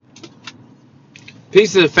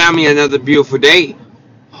Peace to the family, another beautiful day.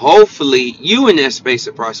 Hopefully, you in that space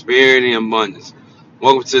of prosperity and abundance.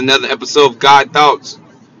 Welcome to another episode of God Thoughts.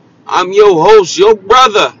 I'm your host, your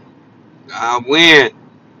brother. I win.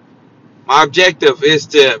 My objective is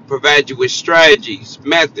to provide you with strategies,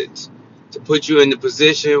 methods to put you in the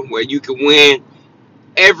position where you can win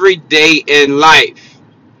every day in life.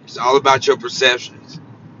 It's all about your perceptions.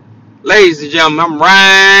 Ladies and gentlemen, I'm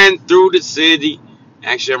riding through the city.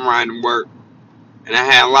 Actually, I'm riding to work. And I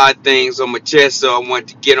had a lot of things on my chest, so I wanted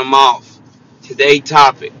to get them off. Today's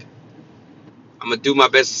topic, I'm going to do my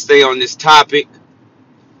best to stay on this topic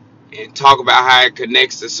and talk about how it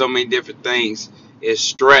connects to so many different things, is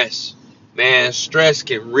stress. Man, stress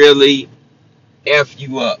can really F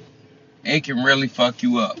you up. It can really fuck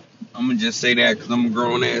you up. I'm going to just say that because I'm a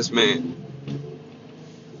grown ass man.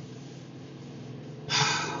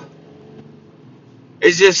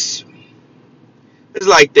 It's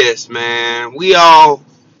like this, man. We all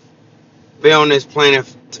been on this planet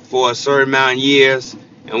for a certain amount of years,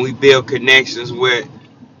 and we build connections with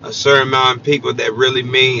a certain amount of people that really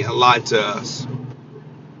mean a lot to us.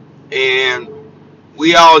 And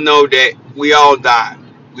we all know that we all die.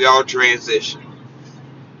 We all transition.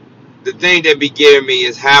 The thing that be getting me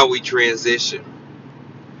is how we transition.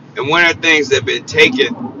 And one of the things that been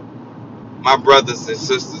taking my brothers and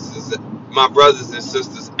sisters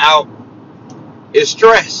out is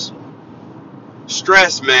stress.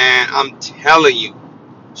 Stress, man, I'm telling you.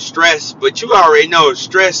 Stress, but you already know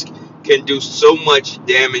stress can do so much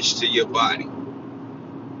damage to your body.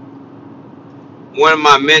 One of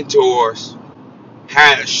my mentors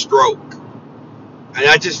had a stroke, and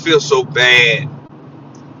I just feel so bad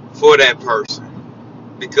for that person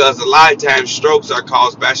because a lot of times strokes are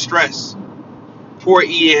caused by stress, poor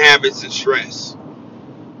eating habits, and stress.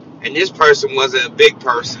 And this person wasn't a big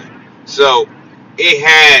person, so it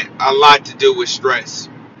had a lot to do with stress.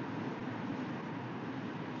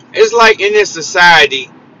 It's like in this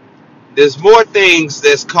society, there's more things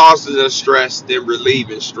that's causing us stress than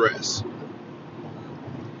relieving stress.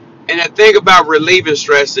 And the thing about relieving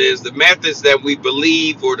stress is the methods that we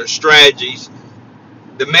believe, or the strategies,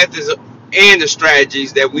 the methods and the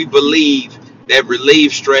strategies that we believe that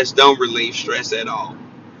relieve stress don't relieve stress at all.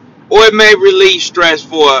 Or it may relieve stress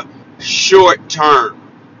for a short term,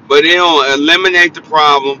 but it don't eliminate the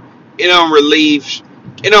problem. It don't relieve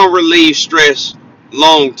stress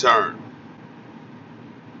long term.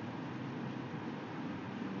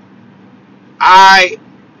 I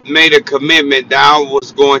made a commitment that I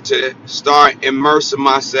was going to start immersing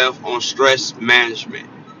myself on stress management.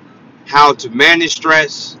 How to manage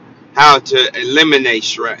stress, how to eliminate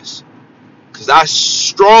stress. Because I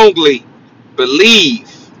strongly believe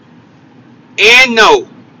and know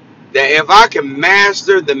that if I can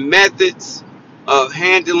master the methods of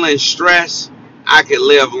handling stress, I can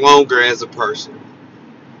live longer as a person.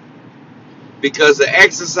 Because the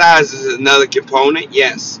exercise is another component,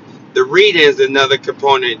 yes. The reading is another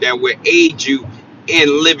component that will aid you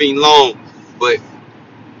in living long. But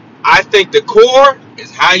I think the core is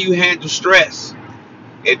how you handle stress.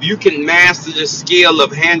 If you can master the skill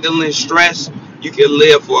of handling stress, you can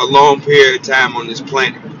live for a long period of time on this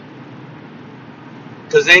planet.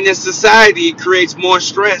 Because in this society, it creates more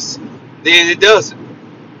stress than it doesn't.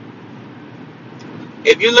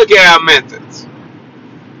 If you look at our methods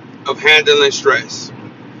of handling stress,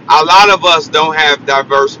 a lot of us don't have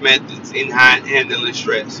diverse methods in handling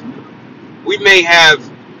stress. We may have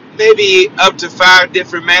maybe up to 5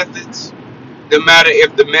 different methods, no matter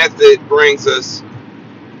if the method brings us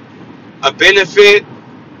a benefit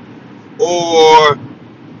or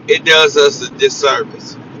it does us a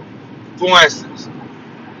disservice. For instance,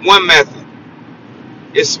 one method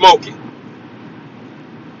is smoking.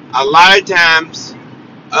 A lot of times,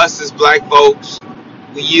 us as black folks,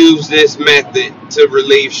 we use this method to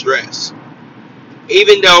relieve stress.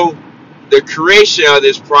 Even though the creation of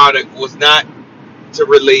this product was not to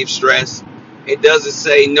relieve stress, it doesn't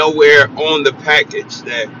say nowhere on the package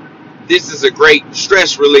that this is a great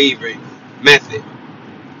stress relieving method.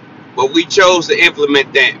 But we chose to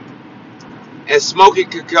implement that. And smoking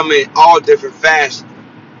could come in all different fashions,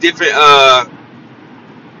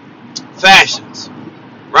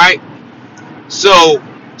 right? So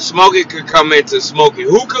smoking could come into smoking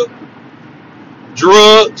hookah,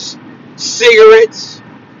 drugs, cigarettes,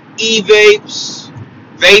 e-vapes,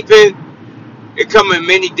 vaping. It come in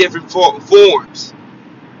many different forms.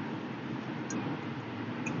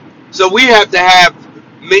 So we have to have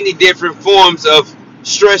many different forms of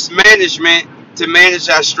stress management to manage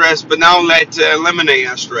our stress, but not only to eliminate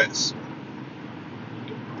our stress.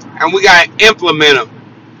 And we got to implement them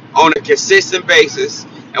on a consistent basis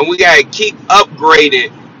And we got to keep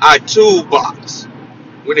upgrading our toolbox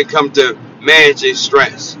when it comes to managing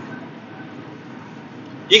stress.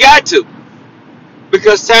 You got to,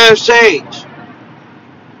 because times change.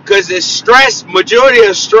 Because it's stress, majority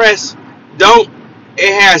of stress don't,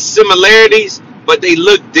 it has similarities, but they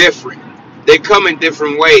look different. They come in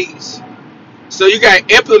different ways. So you got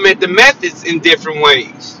to implement the methods in different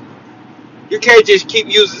ways. You can't just keep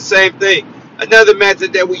using the same thing. Another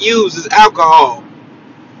method that we use is alcohol.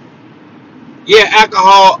 Yeah,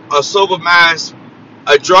 alcohol,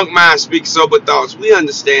 a drunk mind speaks sober thoughts. We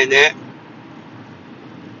understand that.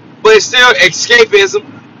 But it's still escapism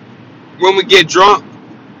when we get drunk.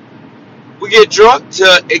 We get drunk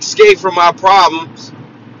to escape from our problems,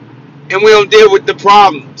 and we don't deal with the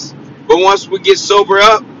problems. But once we get sober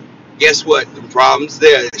up, guess what? The problem's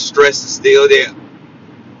there. The stress is still there.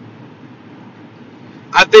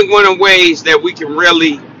 I think one of the ways that we can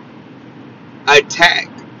really attack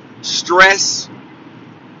stress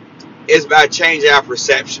is by changing our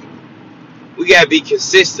perception. We got to be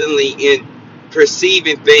consistently in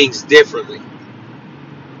perceiving things differently.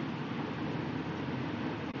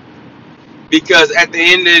 Because at the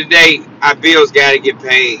end of the day, our bills got to get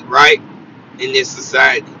paid, right? In this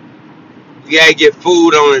society. We got to get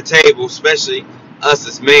food on the table, especially us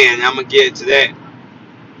as men. I'm going to get into that.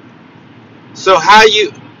 So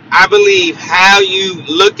I believe how you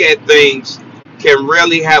look at things can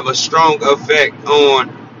really have a strong effect on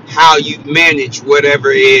how you manage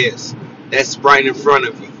whatever it is that's right in front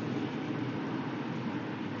of you.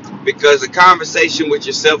 Because a conversation with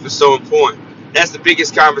yourself is so important. That's the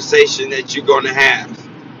biggest conversation that you're going to have.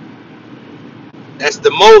 That's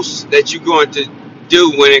the most that you're going to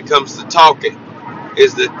do when it comes to talking,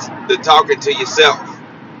 is the talking to yourself,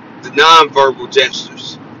 the nonverbal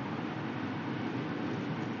gestures.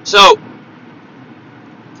 So,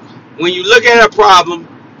 when you look at a problem,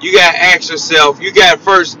 you got to ask yourself, you got to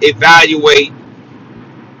first evaluate.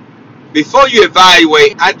 Before you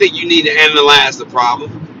evaluate, I think you need to analyze the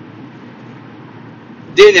problem.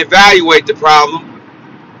 Then evaluate the problem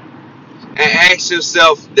and ask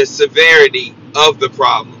yourself the severity of the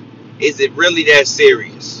problem. Is it really that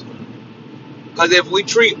serious? Because if we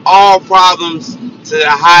treat all problems to the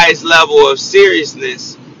highest level of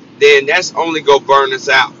seriousness, then that's only going to burn us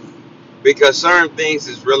out. Because certain things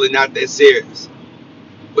is really not that serious.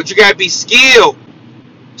 But you got to be skilled.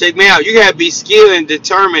 Check me out. You got to be skilled in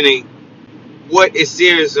determining what is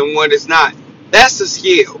serious and what is not. That's a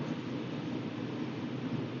skill.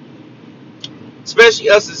 Especially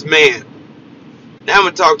us as men. Now I'm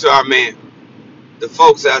going to talk to our men. The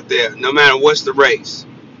folks out there, no matter what's the race.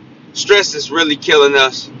 Stress is really killing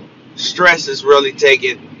us. Stress is really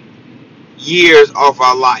taking years off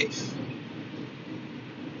our life.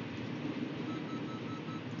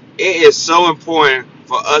 It is so important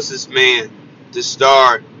for us as men to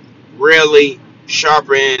start really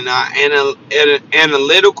sharpening our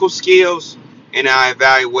analytical skills and our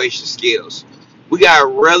evaluation skills. We got to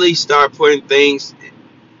really start putting things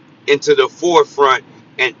into the forefront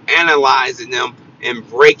and analyzing them and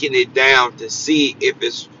breaking it down to see if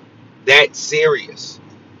it's that serious.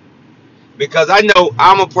 Because I know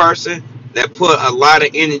I'm a person that put a lot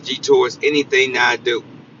of energy towards anything that I do.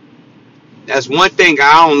 That's one thing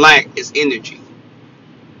I don't lack is energy.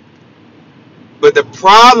 But the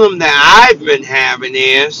problem that I've been having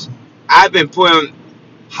is I've been putting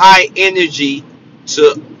high energy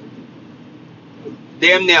to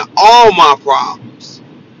damn near all my problems.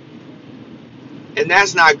 And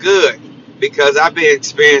that's not good because I've been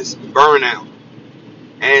experiencing burnout.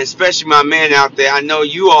 And especially my men out there, I know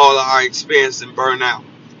you all are experiencing burnout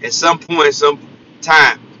at some point, some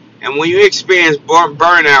time. And when you experience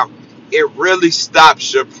burnout, it really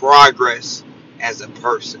stops your progress as a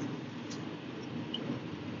person.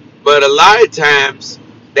 But a lot of times,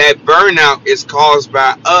 that burnout is caused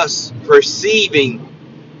by us perceiving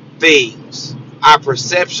things, our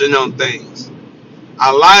perception on things.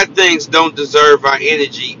 A lot of things don't deserve our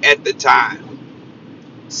energy at the time.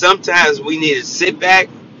 Sometimes we need to sit back,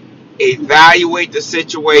 evaluate the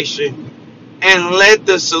situation, and let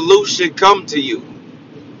the solution come to you.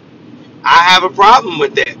 I have a problem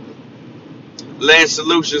with that. Letting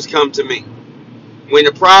solutions come to me. When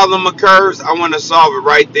the problem occurs, I want to solve it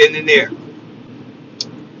right then and there.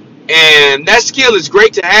 And that skill is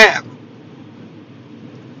great to have.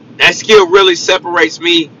 That skill really separates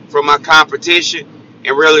me from my competition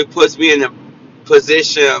and really puts me in a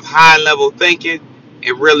position of high-level thinking.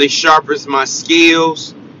 It really sharpens my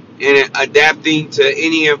skills in adapting to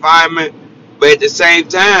any environment. But at the same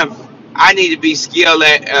time, I need to be skilled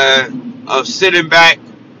at of sitting back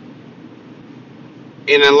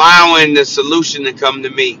and allowing the solution to come to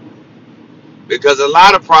me. Because a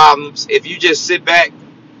lot of problems, if you just sit back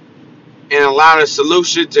and allow the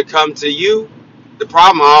solution to come to you, the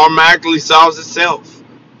problem automatically solves itself.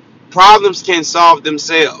 Problems can solve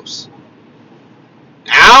themselves.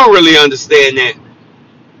 I don't really understand that.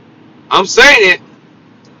 I'm saying it.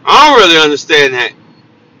 I don't really understand that.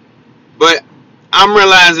 But I'm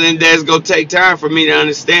realizing that it's going to take time for me to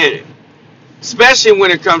understand it. Especially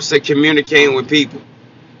when it comes to communicating with people.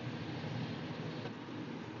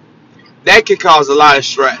 That can cause a lot of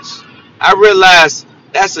stress. I realize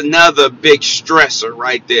that's another big stressor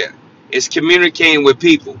right there. It's communicating with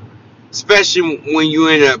people. Especially when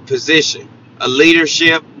you're in a position, a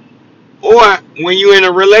leadership, or when you're in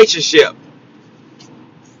a relationship.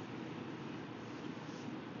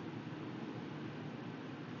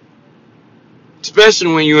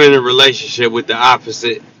 Especially when you're in a relationship with the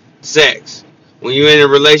opposite sex. When you're in a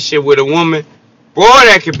relationship with a woman, boy,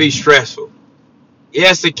 that can be stressful.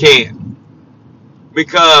 Yes, it can.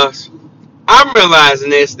 Because I'm realizing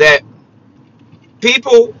this, that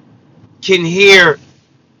people can hear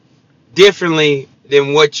differently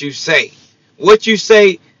than what you say. What you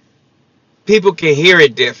say, people can hear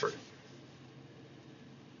it different.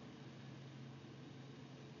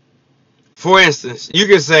 For instance, you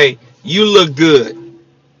can say, you look good.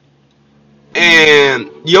 And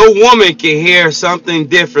your woman can hear something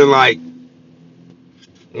different, like,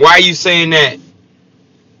 why are you saying that?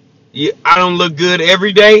 I don't look good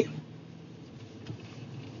every day?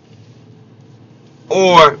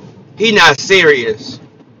 Or he not serious?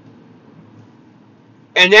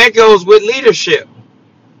 And that goes with leadership.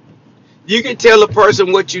 You can tell a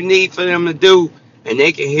person what you need for them to do, and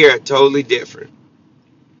they can hear it totally different.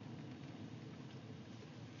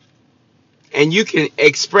 And you can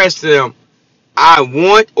express to them, I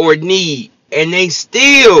want or need, and they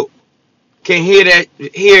still can hear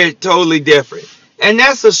it totally different. And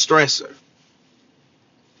that's a stressor.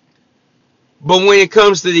 But when it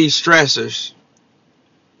comes to these stressors,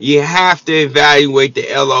 you have to evaluate the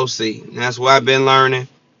LOC. And that's what I've been learning.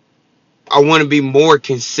 I want to be more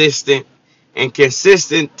consistent. And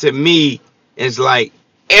consistent to me is like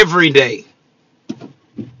every day.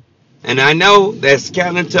 And I know that's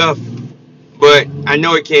kind of tough, but I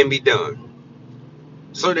know it can be done.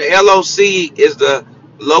 So the LOC is the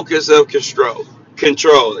locus of control.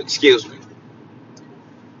 Control, excuse me.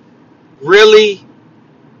 Really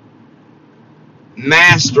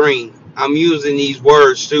mastering, I'm using these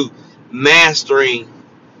words too, mastering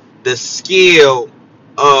the skill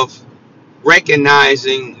of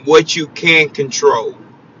recognizing what you can control.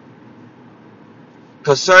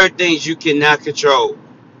 Because certain things you cannot control.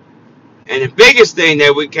 And the biggest thing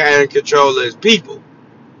that we can control is people.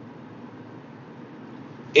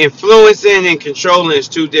 Influencing and controlling is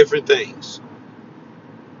two different things.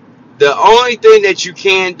 The only thing that you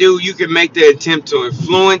can do, you can make the attempt to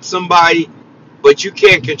influence somebody, but you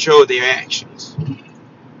can't control their actions.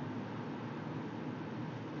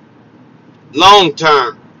 Long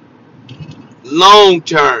term. Long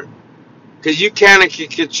term. Because you kind of can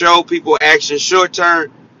control people's actions short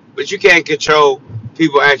term, but you can't control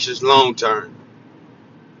people's actions long term.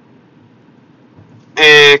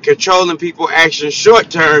 And controlling people's actions short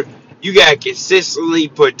term, you got to consistently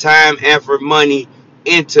put time, effort, money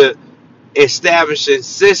into establishing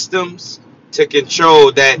systems to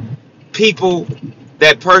control that people,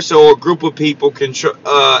 that person or group of people control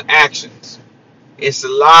actions. It's a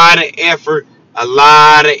lot of effort, a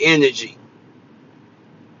lot of energy.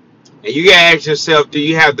 And you gotta ask yourself, do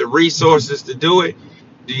you have the resources to do it?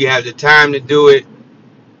 Do you have the time to do it?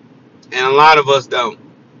 And a lot of us don't.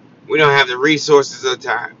 We don't have the resources or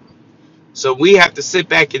time. So we have to sit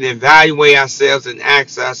back and evaluate ourselves and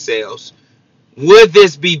ask ourselves, would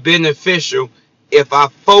this be beneficial if I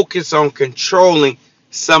focus on controlling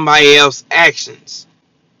somebody else's actions?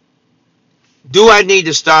 Do I need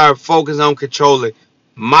to start focusing on controlling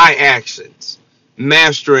my actions?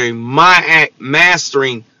 Mastering my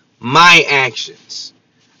actions,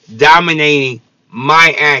 dominating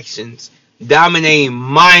my actions, dominating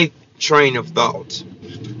my train of thought.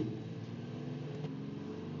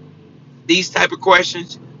 These type of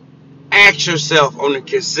questions, ask yourself on a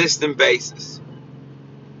consistent basis.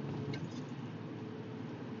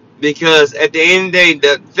 Because at the end of the day,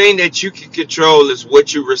 the thing that you can control is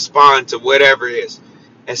what you respond to whatever it is,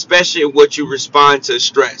 especially what you respond to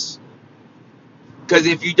stress. Because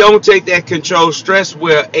if you don't take that control, stress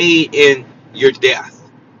will aid in your death.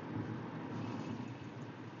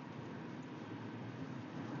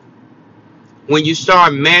 When you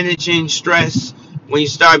start managing stress, when you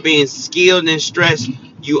start being skilled in stress,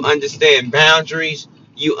 you understand boundaries,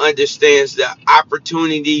 you understand the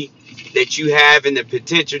opportunity that you have and the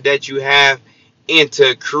potential that you have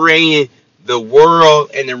into creating the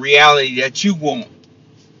world and the reality that you want.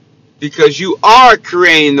 Because you are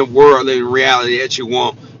creating the world and the reality that you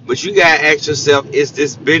want. But you got to ask yourself, is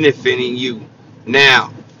this benefiting you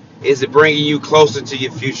now? Is it bringing you closer to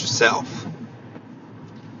your future self?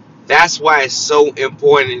 That's why it's so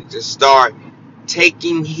important to start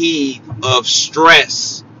taking heed of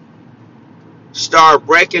stress. Start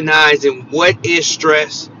recognizing what is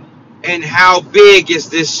stress and how big is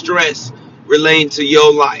this stress relating to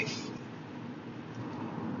your life.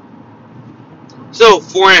 So,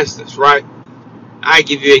 for instance, right, I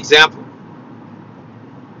give you an example.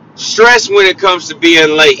 Stress when it comes to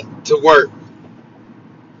being late to work.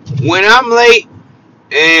 When I'm late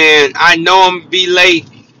and I know I'm gonna be late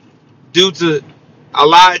due to a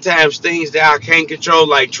lot of times things that I can't control,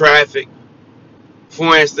 like traffic.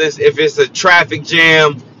 For instance, if it's a traffic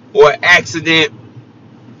jam or accident,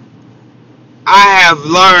 I have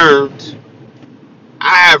learned,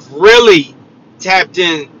 I have really tapped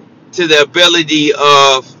into the ability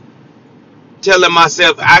of telling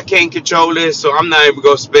myself I can't control this, so I'm not even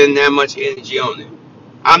going to spend that much energy on it.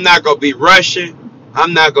 I'm not going to be rushing.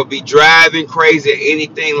 I'm not going to be driving crazy or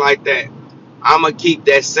anything like that. I'm going to keep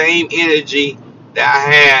that same energy that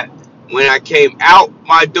I had when I came out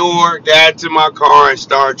my door, got to my car, and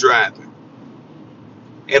started driving.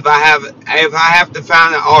 If I have to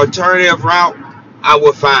find an alternative route, I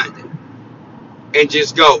will find it and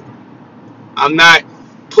just go. I'm not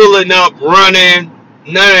pulling up, running, none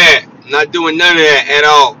of that. I'm not doing none of that at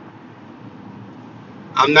all.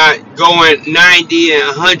 I'm not going 90 and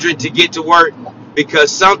 100 to get to work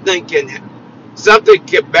because something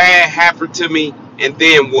bad happen to me, and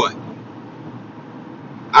then what?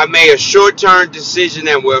 I made a short-term decision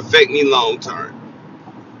that will affect me long-term,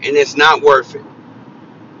 and it's not worth it.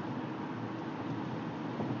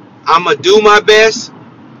 I'm gonna do my best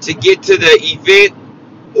to get to the event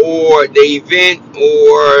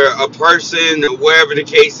or a person or wherever the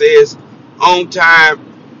case is on time.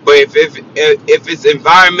 But if it's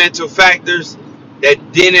environmental factors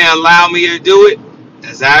that didn't allow me to do it,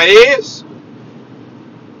 that's how it is.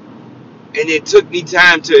 And it took me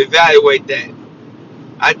time to evaluate that.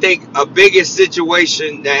 I think a biggest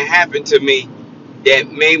situation that happened to me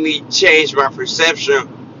that made me change my perception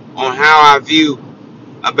on how I view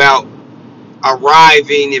about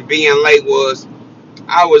arriving and being late was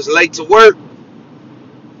I was late to work.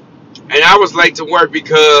 And I was late to work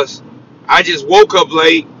because I just woke up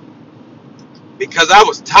late because I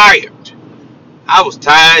was tired. I was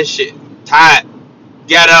tired as shit. Tired.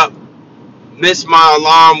 Got up, missed my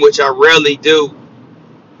alarm, which I rarely do.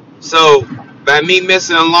 So, by me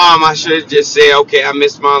missing an alarm, I should have just said, okay, I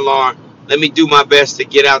missed my alarm. Let me do my best to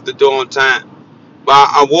get out the door on time. But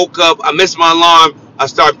I woke up, I missed my alarm. I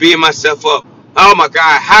started beating myself up. Oh my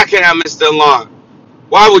God, how can I miss the alarm?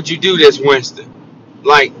 Why would you do this, Winston?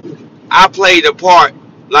 Like, I played a part.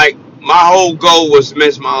 Like, my whole goal was to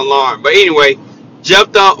miss my alarm. But anyway,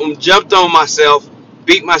 jumped on myself,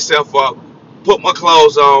 beat myself up, put my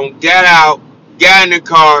clothes on, got out, got in the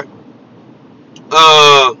car,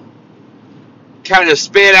 kind of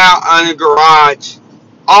sped out on the garage,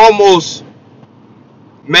 almost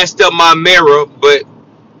messed up my mirror, but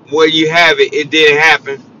where you have it, it didn't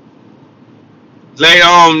happen. Later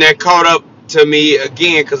on, that caught up to me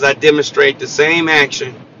again because I demonstrated the same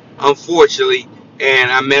action, unfortunately,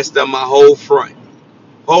 and I messed up my whole front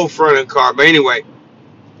of the car. But anyway,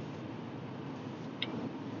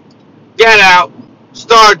 got out,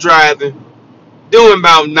 started driving, doing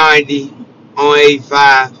about 90 on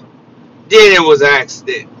 85. Then it was an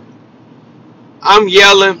accident. I'm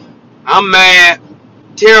yelling, I'm mad,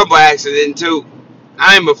 terrible accident too.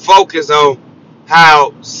 I ain't even focused on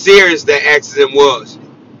how serious that accident was.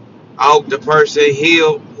 I hope the person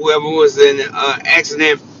healed, whoever was in the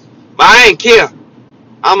accident, but I ain't care.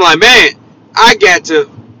 I'm like, man, I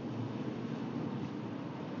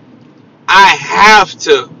have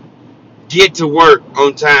to get to work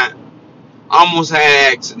on time. Almost had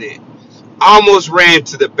an accident. Almost ran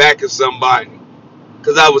to the back of somebody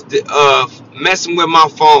because I was messing with my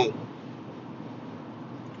phone.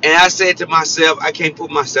 And I said to myself, I can't put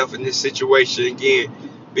myself in this situation again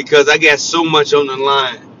because I got so much on the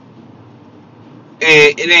line.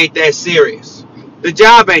 And it ain't that serious. The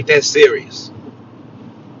job ain't that serious.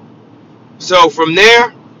 So from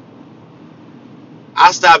there,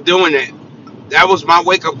 I stopped doing that. That was my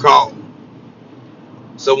wake-up call.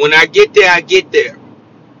 So when I get there, I get there.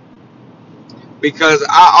 Because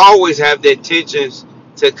I always have the intentions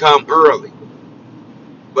to come early.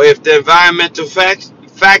 But if the environmental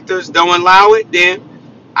factors don't allow it, then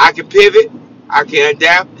I can pivot, I can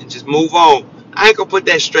adapt, and just move on. I ain't gonna put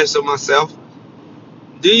that stress on myself.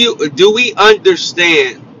 Do we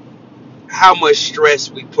understand how much stress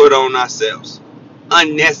we put on ourselves?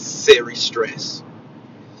 Unnecessary stress.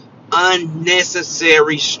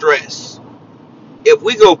 Unnecessary stress. If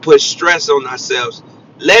we go put stress on ourselves,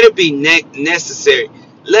 let it be necessary.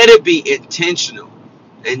 Let it be intentional.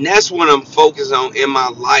 And that's what I'm focused on in my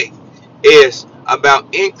life, is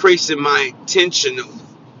about increasing my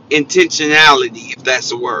intentionality, if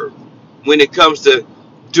that's a word, when it comes to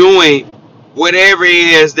doing whatever it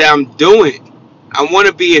is that I'm doing. I want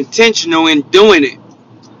to be intentional in doing it.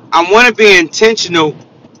 I want to be intentional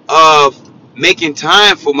of making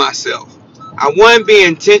time for myself. I want to be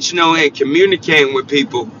intentional in communicating with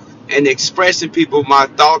people and expressing people my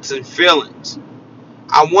thoughts and feelings.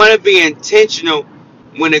 I want to be intentional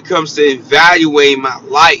when it comes to evaluating my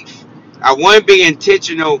life. I want to be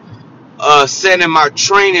intentional setting my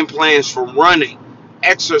training plans for running,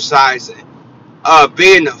 exercising,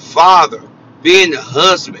 being a father, being a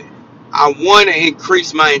husband. I want to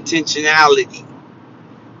increase my intentionality.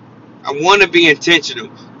 I want to be intentional.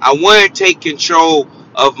 I want to take control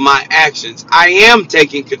of my actions. I am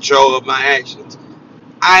taking control of my actions.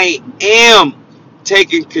 I am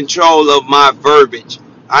taking control of my verbiage.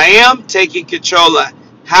 I am taking control of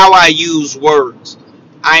how I use words.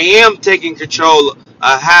 I am taking control of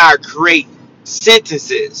how I create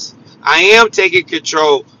sentences. I am taking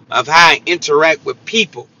control of how I interact with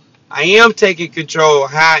people. I am taking control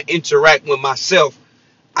of how I interact with myself.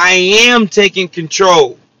 I am taking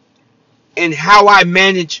control in how I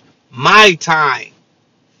manage my time.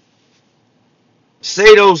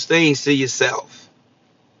 Say those things to yourself.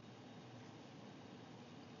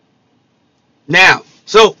 Now,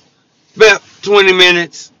 so about 20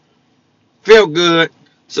 minutes, felt good.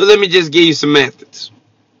 So let me just give you some methods.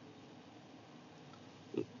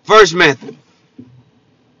 First method,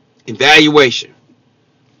 evaluation.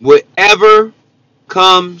 Whatever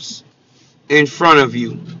comes in front of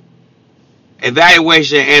you,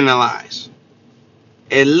 evaluation, analyze.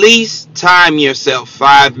 At least time yourself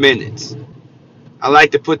 5 minutes. I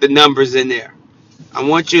like to put the numbers in there. I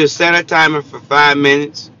want you to set a timer for 5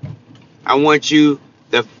 minutes. I want you,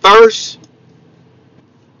 the first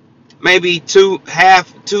maybe 2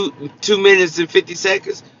 minutes and 50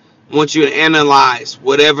 seconds, I want you to analyze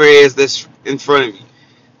whatever it is that's in front of you.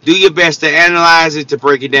 Do your best to analyze it, to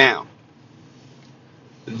break it down.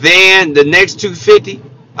 Then the next 250,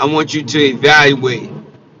 I want you to evaluate.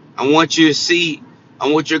 I want you to see,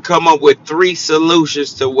 I want you to come up with 3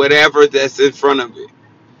 solutions to whatever that's in front of you.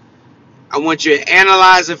 I want you to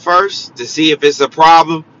analyze it first to see if it's a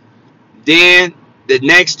problem. Then the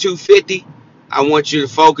next 250, I want you to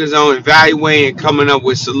focus on evaluating and coming up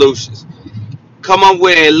with solutions. Come up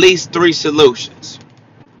with at least 3 solutions.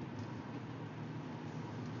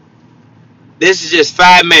 This is just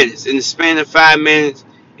 5 minutes. In the span of 5 minutes,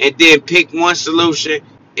 and then pick one solution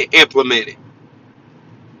and implement it.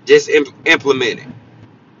 Just implement it.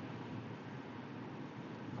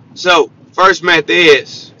 So, first method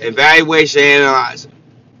is evaluation and analyzing.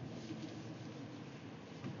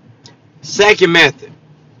 Second method,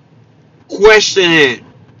 questioning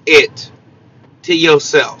it to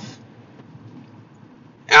yourself.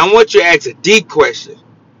 And I want you to ask a deep question.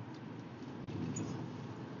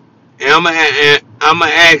 And I'm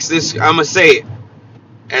gonna ask this. I'm gonna say it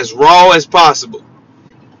as raw as possible.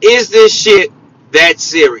 Is this shit that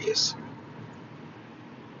serious?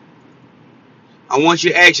 I want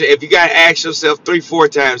you to ask, if you gotta ask yourself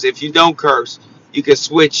 3-4 times. If you don't curse, you can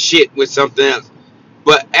switch shit with something else.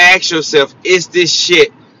 But ask yourself, is this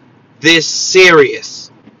shit this serious?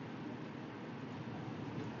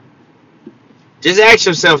 Just ask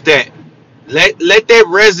yourself that. Let that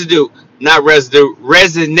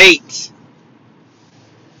resonate.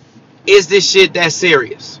 Is this shit that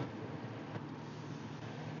serious?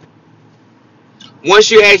 Once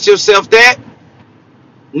you ask yourself that,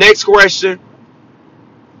 next question,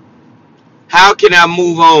 how can I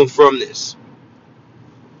move on from this?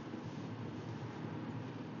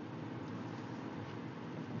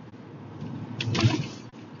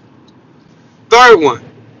 Third one,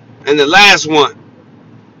 and the last one,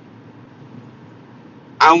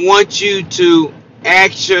 I want you to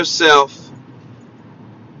ask yourself,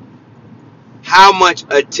 how much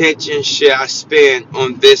attention should I spend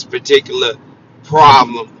on this particular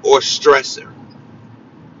problem or stressor?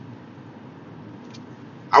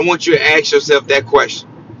 I want you to ask yourself that question.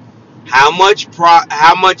 How much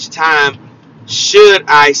time should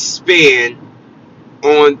I spend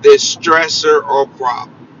on this stressor or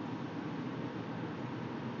problem?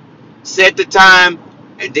 Set the time,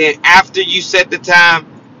 and then after you set the time,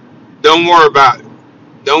 Don't worry about it.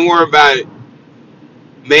 Don't worry about it.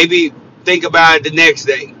 Maybe think about it the next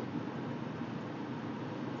day.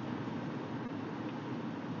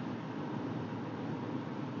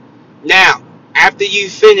 Now, after you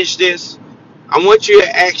finish this, I want you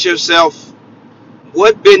to ask yourself,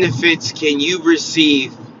 what benefits can you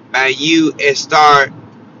receive by you and start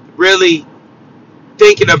really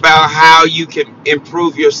thinking about how you can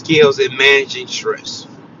improve your skills in managing stress?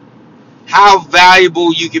 How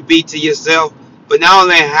valuable you can be to yourself, but not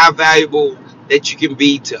only how valuable that you can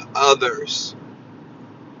be to others.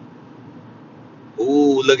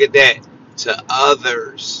 Ooh, look at that. To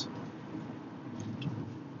others.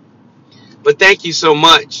 But thank you so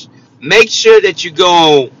much. Make sure that you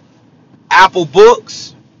go on Apple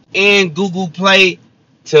Books and Google Play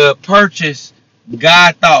to purchase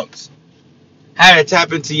God Thoughts. How to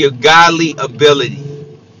tap into your godly ability.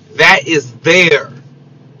 That is there.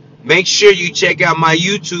 Make sure you check out my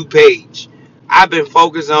YouTube page. I've been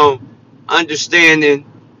focused on understanding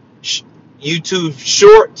YouTube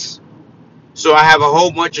shorts. So I have a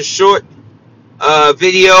whole bunch of short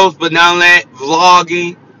videos, but not only that,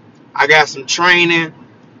 vlogging. I got some training.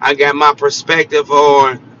 I got my perspective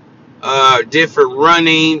on different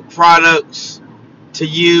running products to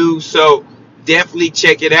use. So definitely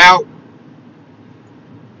check it out.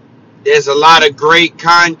 There's a lot of great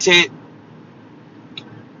content.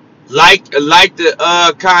 Like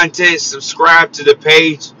the content. Subscribe to the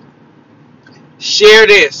page. Share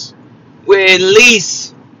this with at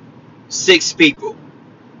least 6 people.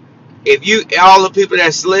 If you, all the people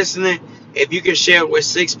that's listening, if you can share it with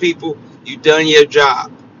 6 people, you've done your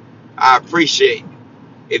job. I appreciate it.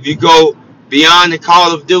 If you go beyond the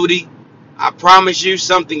call of duty, I promise you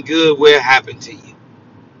something good will happen to you.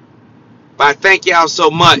 But I thank y'all so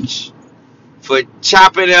much for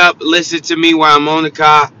chopping it up, listening to me while I'm on the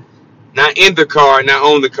car. Not in the car, not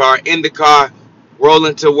on the car, in the car,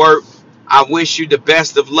 rolling to work. I wish you the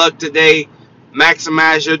best of luck today.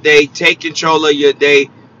 Maximize your day. Take control of your day,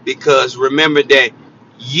 because remember that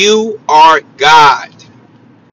you are God.